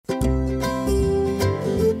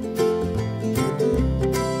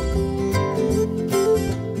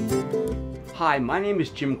Hi, my name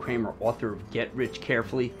is Jim Cramer, author of Get Rich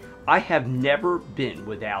Carefully. I have never been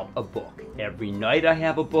without a book. Every night I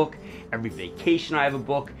have a book, every vacation I have a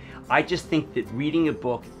book. I just think that reading a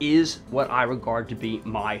book is what I regard to be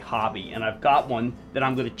my hobby. And I've got one that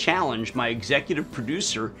I'm going to challenge my executive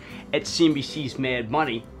producer at CNBC's Mad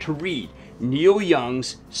Money to read. Neil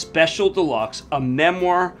Young's Special Deluxe, a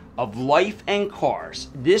memoir of life and cars.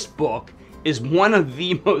 This book is one of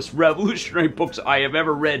the most revolutionary books I have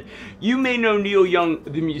ever read. You may know Neil Young,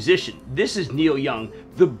 the musician. This is Neil Young,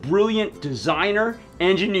 the brilliant designer,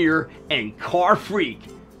 engineer, and car freak.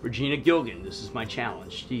 Regina Gilgan, this is my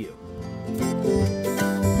challenge to you.